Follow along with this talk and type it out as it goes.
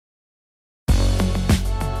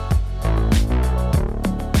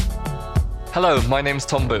Hello, my name's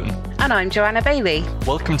Tom Boone. And I'm Joanna Bailey.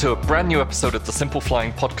 Welcome to a brand new episode of the Simple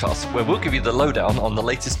Flying Podcast, where we'll give you the lowdown on the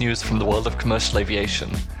latest news from the world of commercial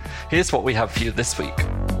aviation. Here's what we have for you this week.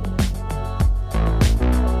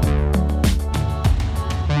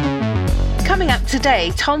 Coming up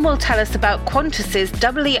today, Tom will tell us about Qantas's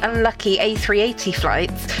doubly unlucky A380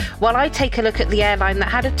 flights, while I take a look at the airline that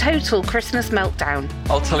had a total Christmas meltdown.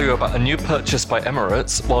 I'll tell you about a new purchase by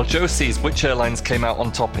Emirates, while Joe sees which airlines came out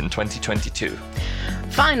on top in 2022.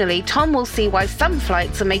 Finally, Tom will see why some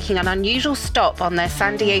flights are making an unusual stop on their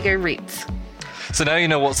San Diego routes. So now you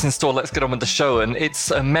know what's in store, let's get on with the show. And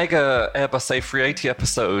it's a mega Airbus A380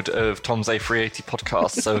 episode of Tom's A380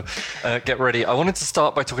 podcast, so get ready. I wanted to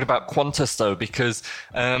start by talking about Qantas, though, because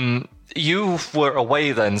you were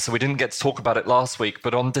away then, so we didn't get to talk about it last week.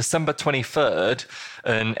 But on December 23rd,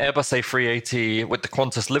 an Airbus A380 with the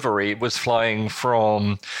Qantas livery was flying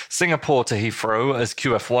from Singapore to Heathrow as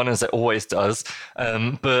QF1, as it always does.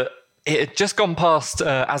 But it had just gone past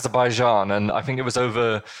Azerbaijan, and I think it was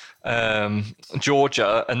over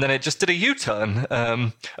Georgia, and then it just did a U-turn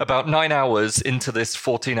about 9 hours into this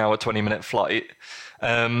 14-hour, 20-minute flight.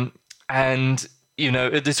 And you know,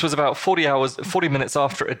 this was about 40 minutes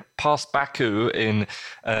after it passed Baku in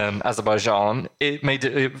Azerbaijan.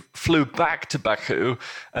 It flew back to Baku,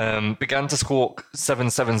 began to squawk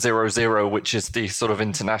 7700, which is the sort of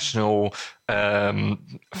international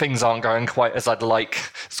things aren't going quite as I'd like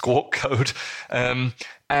squawk code.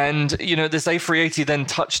 And, you know, this A380 then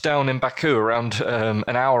touched down in Baku around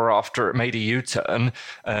an hour after it made a U-turn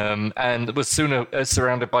and was soon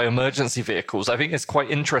surrounded by emergency vehicles. I think it's quite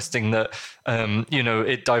interesting that, you know,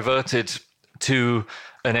 it diverted to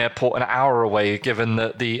an airport an hour away, given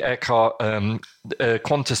that the Qantas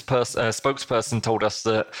spokesperson told us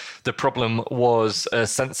that the problem was a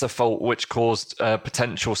sensor fault which caused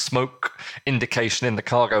potential smoke indication in the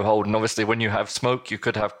cargo hold. And obviously when you have smoke, you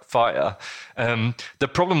could have fire. The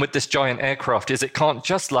problem with this giant aircraft is it can't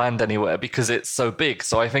just land anywhere because it's so big.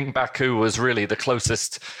 So I think Baku was really the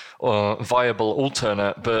closest viable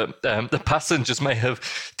alternate, but the passengers may have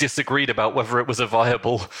disagreed about whether it was a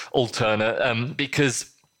viable alternate because,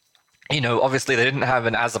 you know, obviously they didn't have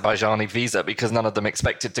an Azerbaijani visa because none of them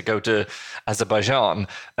expected to go to Azerbaijan,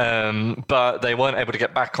 but they weren't able to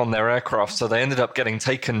get back on their aircraft, so they ended up getting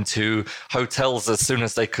taken to hotels as soon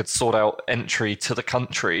as they could sort out entry to the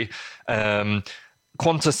country.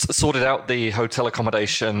 Qantas sorted out the hotel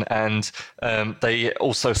accommodation and they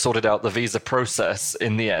also sorted out the visa process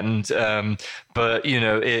in the end. But, you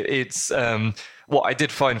know, it's what I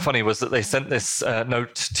did find funny was that they sent this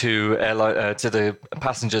note to the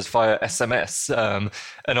passengers via SMS.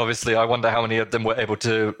 And obviously, I wonder how many of them were able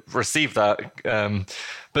to receive that.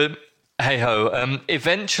 But hey-ho.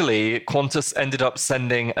 Eventually, Qantas ended up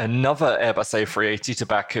sending another Airbus A380 to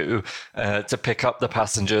Baku to pick up the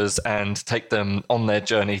passengers and take them on their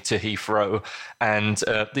journey to Heathrow. And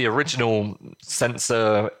the original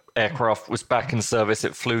sensor aircraft was back in service.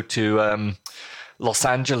 It flew to Los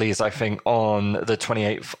Angeles, I think, on the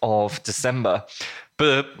 28th of December.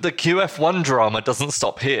 But the QF1 drama doesn't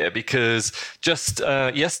stop here because just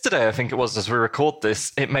yesterday, I think it was, as we record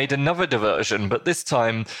this, it made another diversion. But this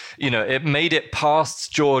time, you know, it made it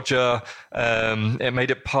past Georgia, it made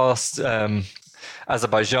it past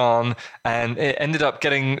Azerbaijan, and it ended up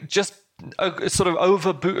getting just sort of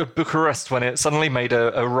over Bucharest when it suddenly made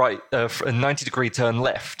a 90-degree turn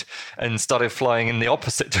left and started flying in the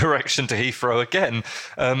opposite direction to Heathrow again.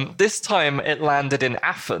 This time it landed in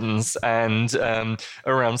Athens and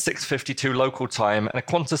around 6:52 local time, and a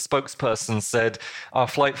Qantas spokesperson said, "Our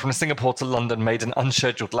flight from Singapore to London made an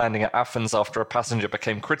unscheduled landing at Athens after a passenger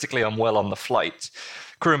became critically unwell on the flight.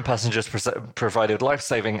 Crew and passengers provided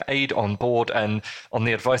life-saving aid on board, and on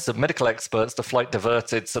the advice of medical experts, the flight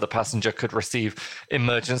diverted so the passenger could receive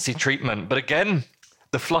emergency treatment." But again,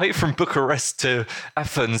 the flight from Bucharest to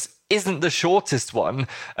Athens isn't the shortest one.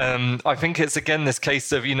 I think it's, again, this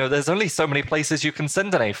case of, you know, there's only so many places you can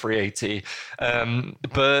send an A380.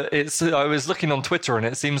 But I was looking on Twitter, and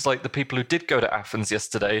it seems like the people who did go to Athens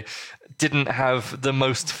yesterday didn't have the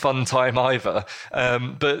most fun time either.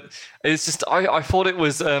 But it's just, I thought it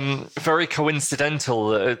was very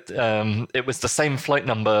coincidental that it was the same flight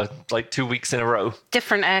number like 2 weeks in a row.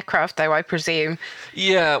 Different aircraft, though, I presume.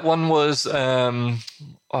 Yeah, one was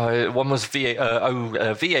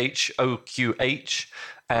VHOQH,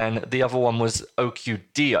 and the other one was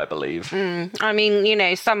OQD, I believe. I mean, you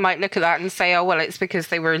know, some might look at that and say, oh, well, it's because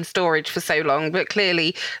they were in storage for so long. But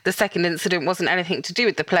clearly, the second incident wasn't anything to do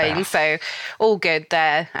with the plane. So all good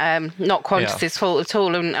there. Not Qantas's fault at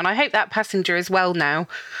all. And I hope that passenger is well now.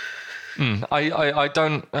 I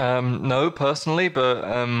don't know personally, but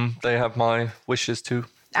they have my wishes too.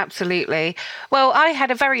 Absolutely. Well, I had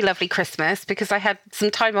a very lovely Christmas because I had some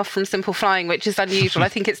time off from Simple Flying, which is unusual. I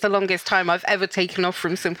think it's the longest time I've ever taken off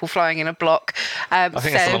from Simple Flying in a block. I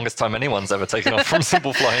think it's the longest time anyone's ever taken off from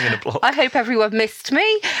Simple Flying in a block. I hope everyone missed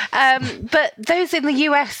me. But those in the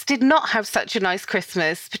US did not have such a nice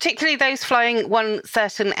Christmas, particularly those flying one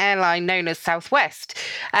certain airline known as Southwest.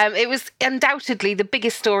 It was undoubtedly the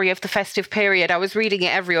biggest story of the festive period. I was reading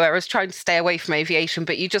it everywhere. I was trying to stay away from aviation,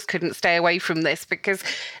 but you just couldn't stay away from this because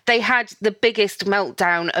they had the biggest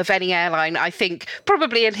meltdown of any airline, I think,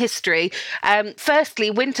 probably in history.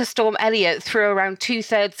 Firstly, Winter Storm Elliott threw around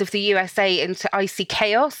 2/3 of the USA into icy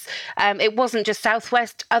chaos. It wasn't just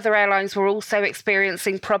Southwest. Other airlines were also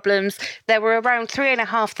experiencing problems. There were around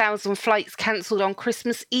 3,500 flights cancelled on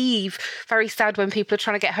Christmas Eve. Very sad when people are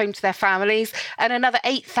trying to get home to their families. And another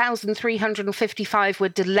 8,355 were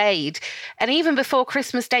delayed. And even before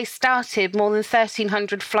Christmas Day started, more than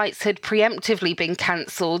 1,300 flights had preemptively been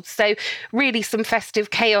cancelled. So really some festive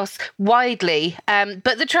chaos widely.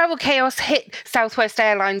 But the travel chaos hit Southwest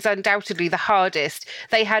Airlines undoubtedly the hardest.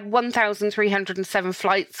 They had 1,307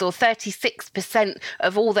 flights, or 36%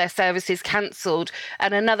 of all their services cancelled,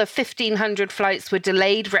 and another 1,500 flights were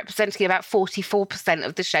delayed, representing about 44%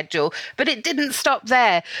 of the schedule. But it didn't stop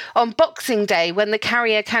there. On Boxing Day, when the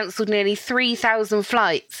carrier cancelled nearly 3,000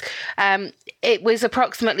 flights, it was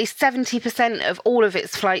approximately 70% of all of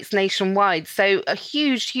its flights nationwide. So a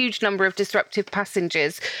huge number of disruptive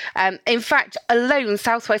passengers. In fact, alone,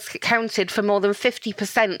 Southwest accounted for more than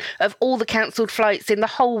 50% of all the cancelled flights in the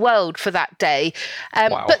whole world for that day.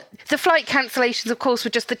 Wow. But the flight cancellations, of course, were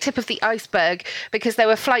just the tip of the iceberg because there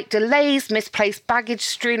were flight delays, misplaced baggage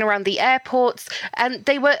strewn around the airports, and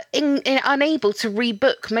they were unable to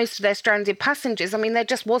rebook most of their stranded passengers. I mean, there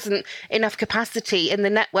just wasn't enough capacity in the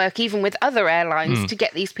network, even with other airlines, to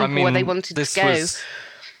get these people where they wanted to go.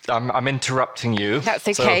 I'm interrupting you. That's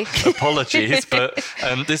okay. So apologies, but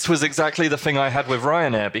this was exactly the thing I had with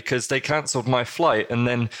Ryanair because they cancelled my flight and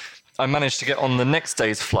then I managed to get on the next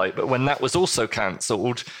day's flight. But when that was also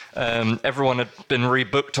cancelled, everyone had been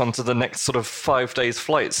rebooked onto the next sort of 5 days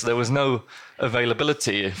flight. So there was no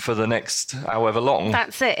availability for the next however long.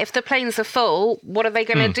 That's it. If the planes are full, what are they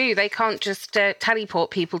going to do? They can't just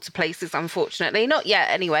teleport people to places, unfortunately. Not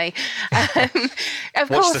yet, anyway.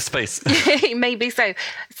 Watch the space. Maybe so.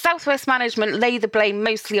 Southwest management lay the blame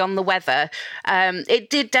mostly on the weather.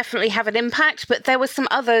 It did definitely have an impact, but there were some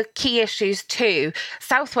other key issues too.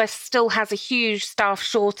 Southwest still has a huge staff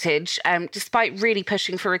shortage, despite really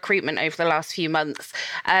pushing for recruitment over the last few months.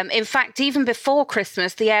 In fact, even before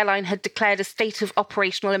Christmas, the airline had declared a state of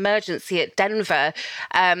operational emergency at Denver.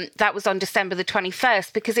 That was on December the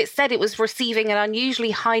 21st because it said it was receiving an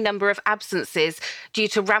unusually high number of absences due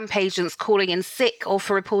to ramp agents calling in sick or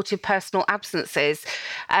for reported personal absences.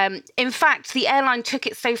 In fact, the airline took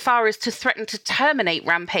it so far as to threaten to terminate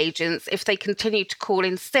ramp agents if they continued to call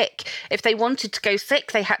in sick. If they wanted to go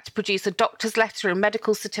sick, they had to produce a doctor's letter and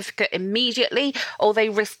medical certificate immediately, or they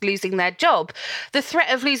risked losing their job. The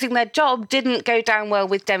threat of losing their job didn't go down well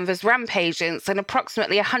with Denver's ramp agents, and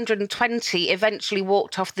approximately 120 eventually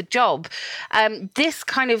walked off the job. This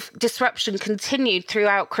kind of disruption continued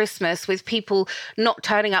throughout Christmas with people not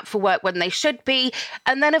turning up for work when they should be.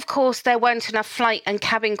 And then, of course, there weren't enough flight and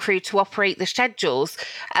cabin crew to operate the schedules.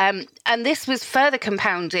 And this was further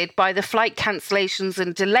compounded by the flight cancellations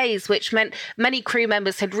and delays, which meant many crew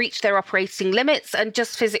members had reached their operating limits and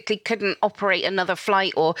just physically couldn't operate another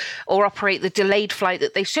flight or operate the delayed flight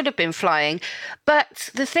that they should have been flying. But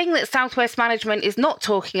the thing that Southwest management is not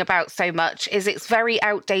talking about so much is its very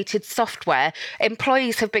outdated software.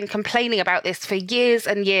 Employees have been complaining about this for years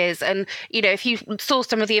and years. And, you know, if you saw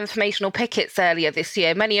some of the informational pickets earlier this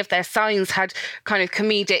year, many of their signs had kind of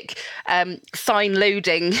comedic sign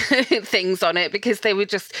loading things on it because they were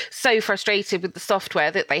just so frustrated with the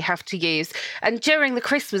software that they have to use. And during the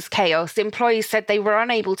Christmas chaos, employees said they were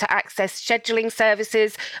unable to access scheduling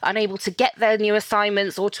services, unable to get their new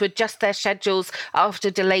assignments or to adjust their schedules after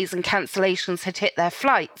delays and cancellations had hit their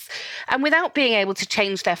flights. And without being able to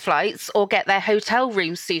change their flights or get their hotel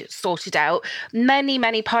rooms sorted out,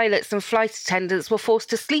 many pilots and flight attendants were forced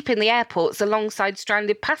to sleep in the airports alongside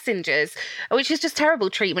stranded passengers, which is just terrible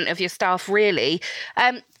treatment of your staff, really.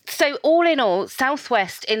 So all in all,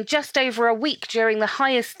 Southwest, in just over a week during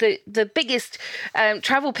the biggest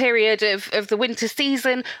travel period of the winter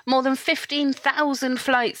season, more than 15,000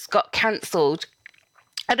 flights got cancelled.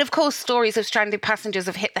 And of course, stories of stranded passengers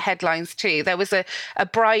have hit the headlines too. There was a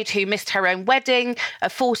bride who missed her own wedding, a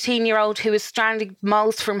 14-year-old who was stranded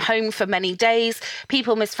miles from home for many days.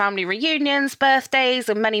 People miss family reunions, birthdays,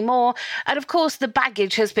 and many more. And of course, the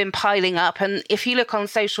baggage has been piling up. And if you look on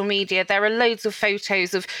social media, there are loads of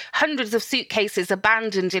photos of hundreds of suitcases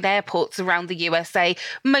abandoned in airports around the USA,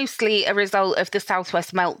 mostly a result of the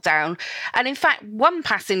Southwest meltdown. And in fact, one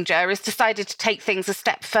passenger has decided to take things a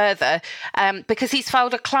step further because he's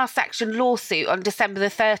filed a class action lawsuit on December the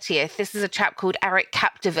 30th. This is a chap called Eric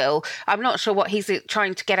Capdeville. I'm not sure what he's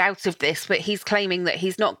trying to get out of this, but he's claiming that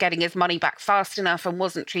he's not getting his money back fast enough and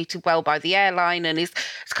wasn't treated well by the airline, and is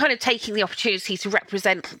kind of taking the opportunity to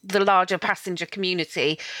represent the larger passenger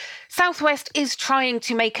community. Southwest is trying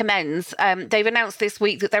to make amends. They've announced this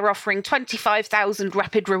week that they're offering 25,000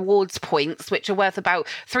 rapid rewards points, which are worth about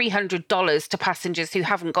 $300 to passengers who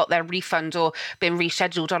haven't got their refund or been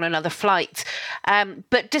rescheduled on another flight.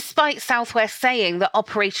 But despite Southwest saying that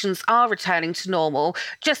operations are returning to normal,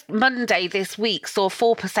 just Monday this week saw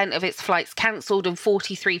 4% of its flights cancelled and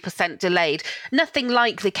 43% delayed. Nothing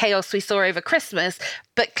like the chaos we saw over Christmas,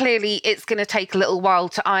 but clearly it's going to take a little while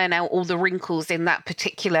to iron out all the wrinkles in that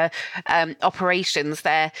particular operations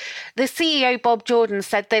there. The CEO, Bob Jordan,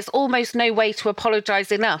 said there's almost no way to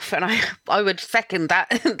apologise enough, and I would second that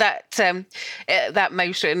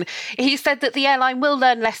motion. He said that the airline will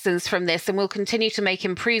learn lessons from this and will continue to make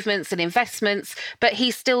improvements and investments, but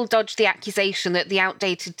he still dodged the accusation that the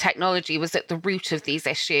outdated technology was at the root of these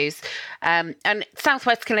issues. And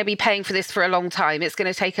Southwest's going to be paying for this for a long time. It's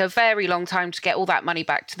going to take a very long time to get all that money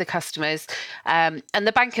back to the customers. And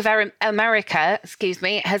the Bank of America,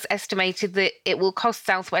 has estimated that it will cost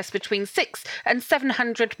Southwest between $600 and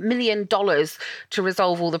 $700 million to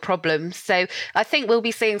resolve all the problems. So I think we'll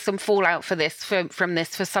be seeing some fallout from this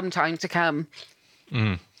for some time to come.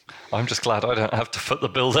 I'm just glad I don't have to foot the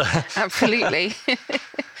bill there. Absolutely.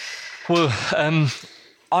 Well,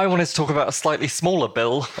 I wanted to talk about a slightly smaller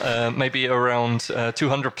bill, maybe around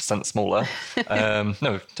 200% smaller.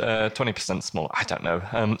 20% smaller. I don't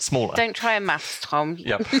know. Smaller. Don't try a maths, Tom.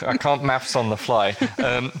 Yep, I can't maths on the fly.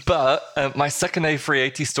 But my second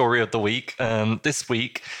A380 story of the week, this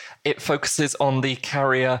week, it focuses on the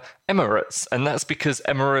carrier Emirates, and that's because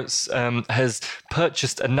Emirates has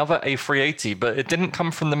purchased another A380, but it didn't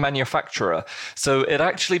come from the manufacturer. So it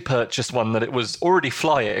actually purchased one that it was already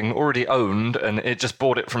flying, already owned, and it just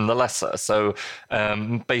bought it from the lessor. So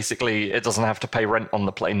basically, it doesn't have to pay rent on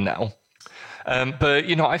the plane now. But,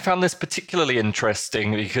 I found this particularly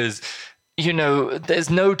interesting because there's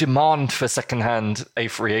no demand for secondhand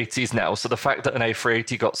A380s now. So the fact that an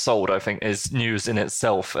A380 got sold, I think, is news in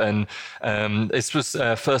itself. And this was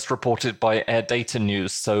first reported by Air Data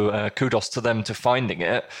News. So kudos to them to finding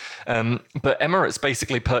it. But Emirates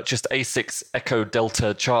basically purchased A6 Echo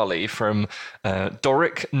Delta Charlie from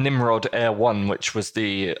Doric Nimrod Air One, which was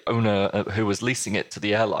the owner who was leasing it to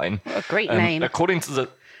the airline. What a great name.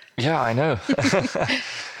 Yeah, I know.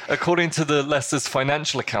 According to the lessor's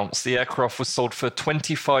financial accounts, the aircraft was sold for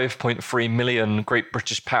 25.3 million Great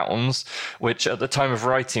British pounds, which at the time of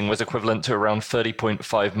writing was equivalent to around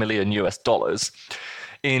 30.5 million US dollars.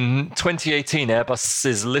 In 2018,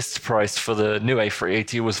 Airbus's list price for the new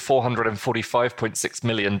A380 was $445.6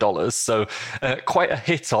 million. So quite a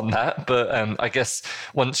hit on that. But I guess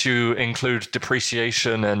once you include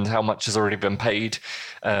depreciation and how much has already been paid,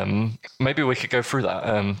 maybe we could go through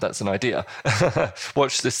that. That's an idea.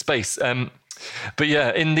 Watch this space. But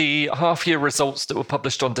yeah, in the half-year results that were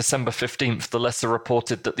published on December 15th, the lessor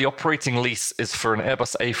reported that the operating lease is for an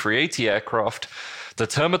Airbus A380 aircraft. The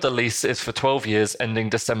term of the lease is for 12 years, ending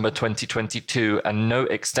December 2022, and no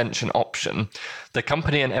extension option. The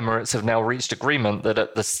company and Emirates have now reached agreement that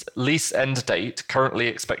at the lease end date, currently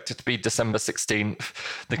expected to be December 16th,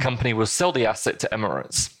 the company will sell the asset to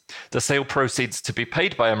Emirates. The sale proceeds to be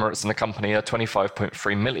paid by Emirates and the company are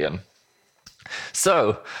 $25.3 million.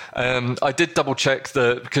 So I did double check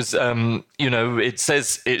because it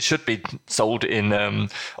says it should be sold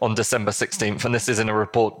on December 16th, and this is in a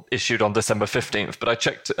report issued on December 15th. But I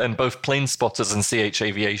checked, and both Plane Spotters and CH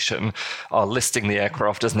Aviation are listing the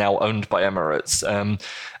aircraft as now owned by Emirates.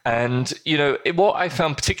 What I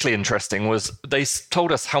found particularly interesting was they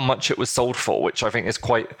told us how much it was sold for, which I think is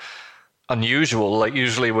quite unusual. Like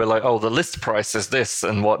usually we're like, oh, the list price is this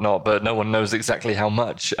and whatnot, but no one knows exactly how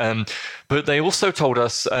much. But they also told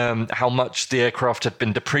us how much the aircraft had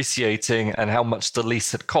been depreciating and how much the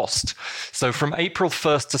lease had cost. So from April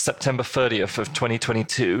 1st to September 30th of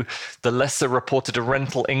 2022, the lessor reported a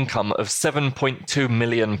rental income of £7.2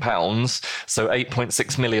 million, so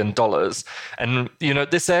 $8.6 million. And, you know,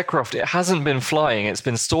 this aircraft, it hasn't been flying. It's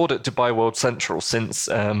been stored at Dubai World Central since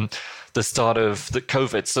the start of the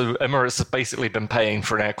COVID. So Emirates has basically been paying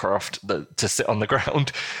for an aircraft to sit on the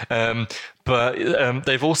ground. But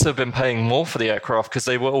they've also been paying more for the aircraft because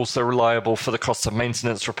they were also reliable for the cost of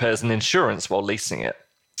maintenance, repairs, and insurance while leasing it.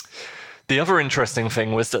 The other interesting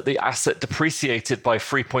thing was that the asset depreciated by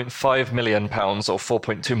 £3.5 million or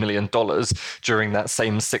 $4.2 million during that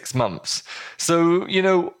same 6 months. So, you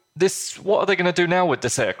know, what are they going to do now with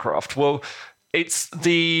this aircraft? Well, it's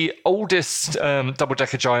the oldest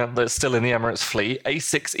double-decker giant that's still in the Emirates fleet.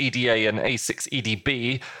 A6EDA and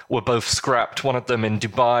A6EDB were both scrapped, one of them in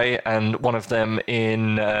Dubai and one of them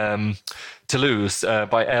in Toulouse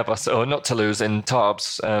by Airbus, or not Toulouse, in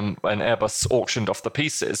Tarbes, and Airbus auctioned off the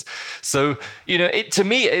pieces. So, you know, to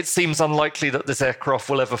me, it seems unlikely that this aircraft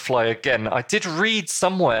will ever fly again. I did read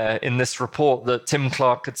somewhere in this report that Tim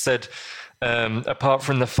Clark had said, apart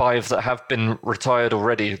from the 5 that have been retired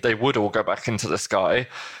already, they would all go back into the sky.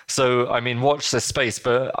 So, I mean, watch this space.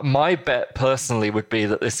 But my bet personally would be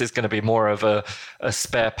that this is going to be more of a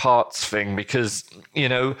spare parts thing because, you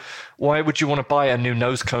know, why would you want to buy a new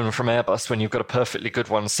nose cone from Airbus when you've got a perfectly good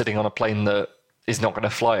one sitting on a plane that is not going to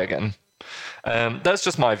fly again? That's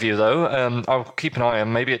just my view, though. I'll keep an eye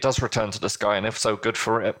on maybe it does return to the sky, and if so, good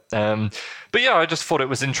for it. But yeah, I just thought it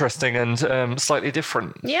was interesting and slightly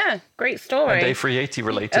different. Yeah, great story. And A380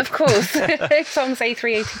 related. Of course. Tom's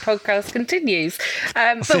A380 podcast continues.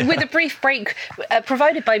 But with a brief break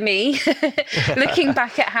provided by me, looking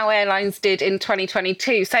back at how airlines did in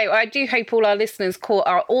 2022. So I do hope all our listeners caught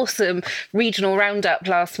our awesome regional roundup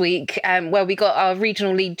last week, where we got our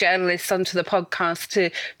regional lead journalists onto the podcast to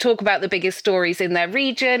talk about the biggest stories in their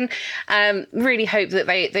region. Really hope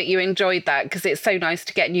that you enjoyed that, because it's so nice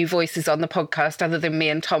to get new voices on the podcast other than me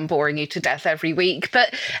and Tom boring you to death every week.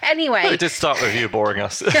 But anyway, it did start with you boring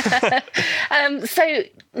us. So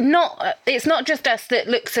it's not just us that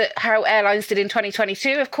looks at how airlines did in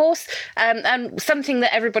 2022, of course. And something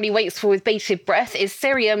that everybody waits for with bated breath is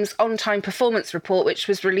Cirium's on-time performance report, which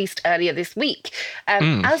was released earlier this week.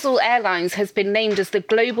 Azul Airlines has been named as the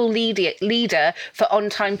global leader for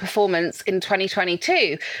on-time performance in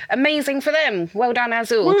 2022. Amazing for them. Well done,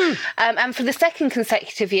 Azul. And for the second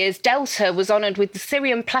consecutive years, Delta was honoured with the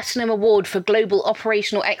Cirium Platinum Award for Global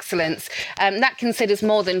Operational Excellence. That considers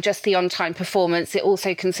more than just the on-time performance. It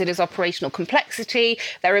also considers operational complexity,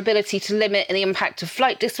 their ability to limit the impact of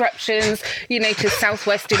flight disruptions. You notice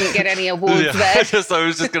Southwest didn't get any awards there. I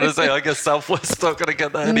was just going to say, I guess Southwest's not going to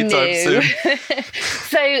get that anytime soon.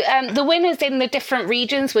 So the winners in the different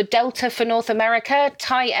regions were Delta for North America,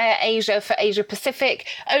 Thai Air Asia for Asia Pacific,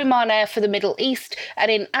 Oman Air for the Middle East, and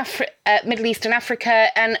in Middle East and Africa,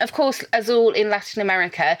 and of course Azul in Latin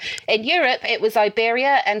America. In Europe, it was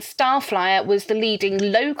Iberia, and Starflyer was the leading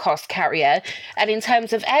low-cost carrier. And in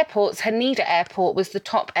terms of airports, Haneda Airport was the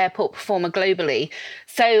top airport performer globally.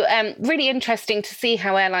 So really interesting to see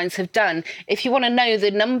how airlines have done. If you want to know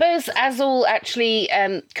the numbers, Azul actually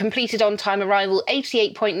completed on-time arrival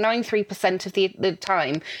 88.93% of the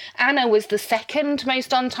time. ANA was the second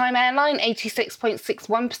most on-time airline,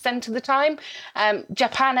 86.61% of the time.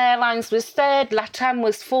 Japan Airlines was third, LATAM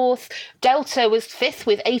was fourth, Delta was fifth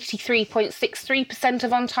with 83.63%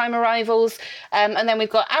 of on-time arrivals. And then we've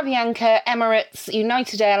got Avianca, Emirates,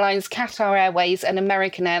 United Airlines, Qatar Airways, and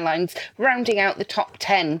American Airlines rounding out the top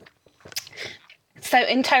 10. So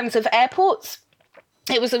in terms of airports,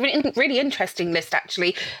 it was a really interesting list,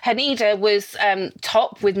 actually. Haneda was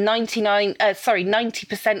top with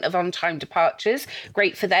 90% of on-time departures.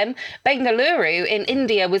 Great for them. Bengaluru in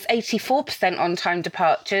India was 84% on-time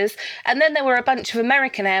departures. And then there were a bunch of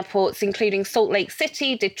American airports, including Salt Lake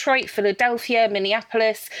City, Detroit, Philadelphia,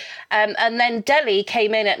 Minneapolis. And then Delhi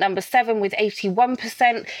came in at number 7 with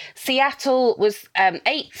 81%. Seattle was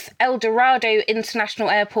 8th. El Dorado International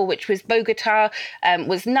Airport, which was Bogota,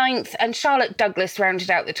 was 9th. And Charlotte Douglas rounded rounded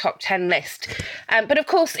out the top 10 list. But of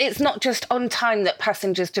course, it's not just on time that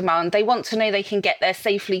passengers demand. They want to know they can get there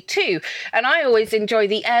safely too. And I always enjoy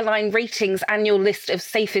the Airline Ratings annual list of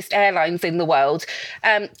safest airlines in the world.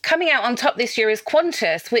 Coming out on top this year is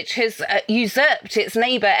Qantas, which has usurped its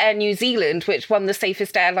neighbour Air New Zealand, which won the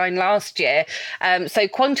safest airline last year. So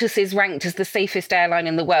Qantas is ranked as the safest airline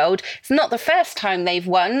in the world. It's not the first time they've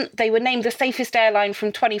won. They were named the safest airline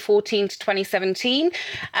from 2014 to 2017.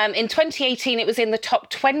 In 2018, it was in the top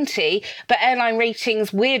 20, but Airline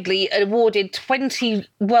Ratings weirdly awarded 20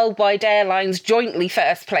 worldwide airlines jointly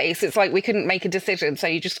first place. It's like we couldn't make a decision, so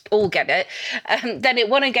you just all get it. Then it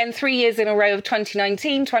won again 3 years in a row of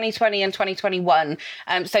 2019, 2020 and 2021.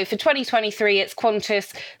 So for 2023, it's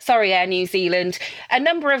Qantas, sorry Air New Zealand. A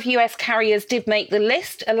number of US carriers did make the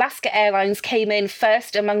list. Alaska Airlines came in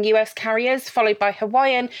first among US carriers, followed by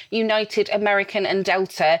Hawaiian, United, American and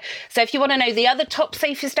Delta. So if you want to know the other top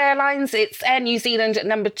safest airlines, it's Air New Zealand at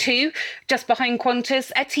number 2, just behind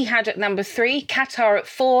Qantas, Etihad at number 3, Qatar at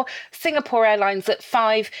 4, Singapore Airlines at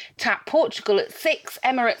 5, TAP Portugal at 6,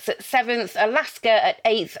 Emirates at 7th, Alaska at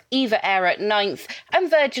 8th, EVA Air at 9th, and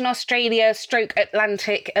Virgin Australia /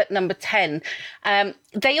 Atlantic at number 10.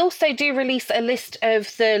 They also do release a list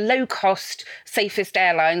of the low-cost safest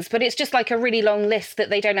airlines, but it's just like a really long list that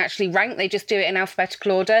they don't actually rank. They just do it in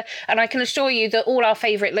alphabetical order. And I can assure you that all our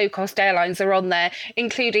favourite low-cost airlines are on there,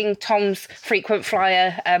 including Tom's frequent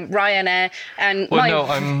flyer, Ryanair, and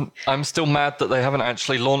I'm still mad that they haven't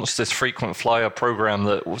actually launched this frequent flyer program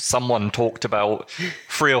that someone talked about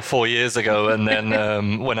 3 or 4 years ago. And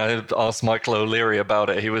then when I asked Michael O'Leary about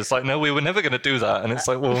it, he was like, "No, we were never going to do that." And it's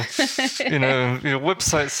like, well, your website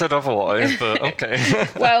said otherwise, but okay.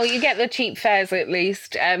 Well, you get the cheap fares at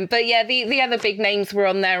least. But yeah, the other big names were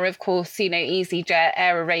on there, of course, EasyJet,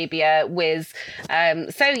 Air Arabia, Wizz.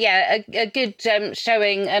 So yeah, a good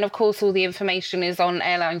showing. And of course, all the information is on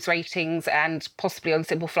Airlines Ratings and possibly on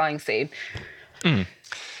Simple Flying soon.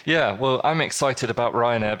 Yeah, well, I'm excited about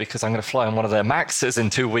Ryanair because I'm going to fly on one of their Maxes in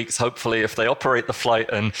 2 weeks, hopefully, if they operate the flight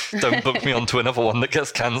and don't book me onto another one that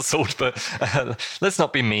gets cancelled. But let's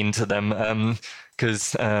not be mean to them.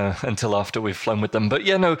 Because until after we've flown with them. But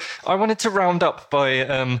yeah, no, I wanted to round up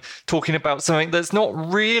by talking about something that's not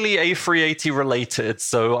really A380 related.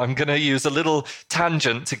 So I'm going to use a little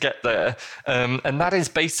tangent to get there. And that is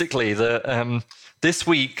basically that this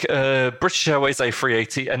week, British Airways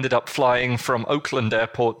A380 ended up flying from Oakland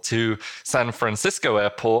Airport to San Francisco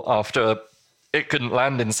Airport after it couldn't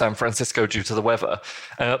land in San Francisco due to the weather.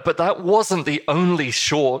 But that wasn't the only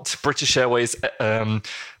short British Airways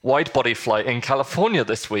wide-body flight in California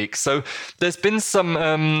this week. So there's been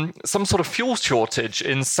some sort of fuel shortage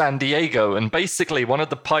in San Diego, and basically one of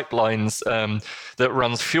the pipelines that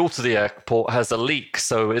runs fuel to the airport has a leak,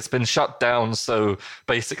 so it's been shut down. So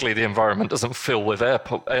basically the environment doesn't fill with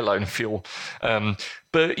airline fuel.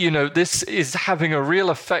 But, this is having a real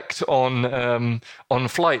effect on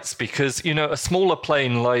flights because, a smaller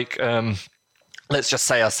plane like, let's just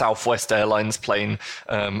say a Southwest Airlines plane,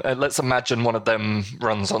 let's imagine one of them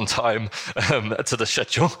runs on time to the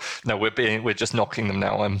schedule. No, we're just knocking them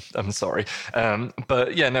now. I'm sorry.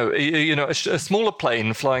 But yeah, no, a smaller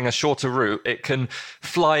plane flying a shorter route, it can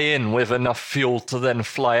fly in with enough fuel to then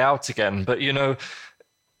fly out again. But,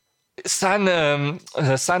 San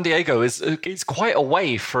Diego is quite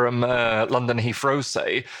away from London Heathrow,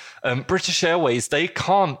 say. British Airways, they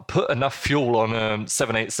can't put enough fuel on a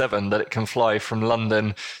 787 that it can fly from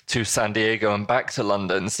London to San Diego and back to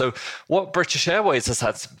London. So what British Airways has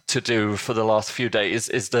had to do for the last few days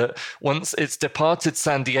is that once it's departed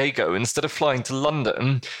San Diego, instead of flying to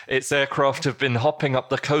London, its aircraft have been hopping up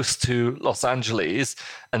the coast to Los Angeles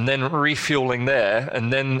and then refueling there.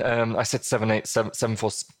 And then I said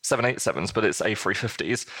 787s, but it's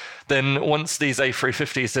A350s. Then once these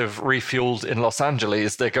A350s have refueled in Los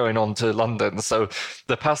Angeles, they're going on to London. So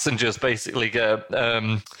the passengers basically get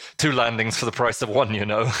 2 landings for the price of 1,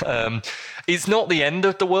 It's not the end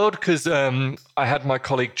of the world because I had my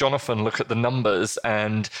colleague Jonathan look at the numbers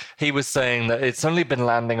and he was saying that it's only been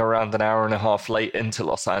landing around an hour and a half late into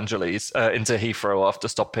Los Angeles, into Heathrow after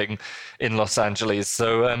stopping in Los Angeles.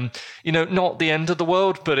 So, not the end of the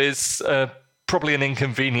world, but it's probably an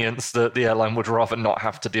inconvenience that the airline would rather not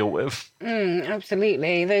have to deal with.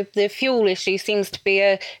 Absolutely. The fuel issue seems to be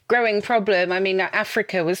a growing problem. I mean,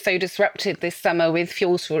 Africa was so disrupted this summer with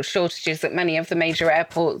fuel shortages at many of the major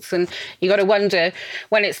airports. And you got to wonder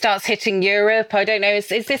when it starts hitting Europe. I don't know. Is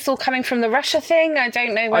this all coming from the Russia thing? I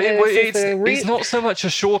don't know whether this is the route. It's not so much a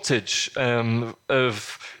shortage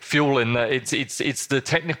of fuel in there. It's the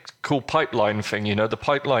technical pipeline thing. The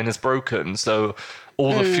pipeline is broken, so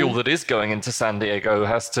all the fuel that is going into San Diego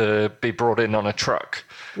has to be brought in on a truck.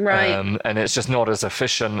 Right. And it's just not as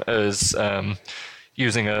efficient as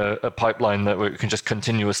using a pipeline that can just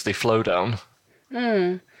continuously flow down.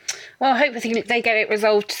 Well, I hope they get it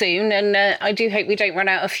resolved soon, and I do hope we don't run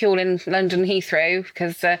out of fuel in London Heathrow,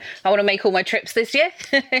 because I want to make all my trips this year.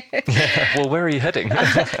 Well, where are you heading?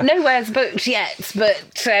 Nowhere's booked yet, but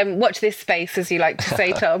watch this space, as you like to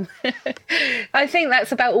say, Tom. I think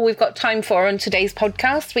that's about all we've got time for on today's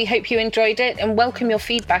podcast. We hope you enjoyed it, and welcome your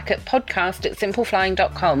feedback at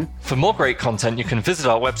podcast@simpleflying.com. For more great content, you can visit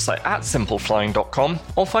our website at simpleflying.com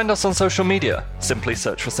or find us on social media. Simply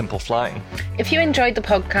search for Simple Flying. If you enjoyed the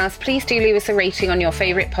podcast, please do leave us a rating on your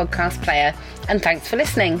favourite podcast player. And thanks for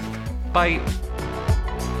listening. Bye.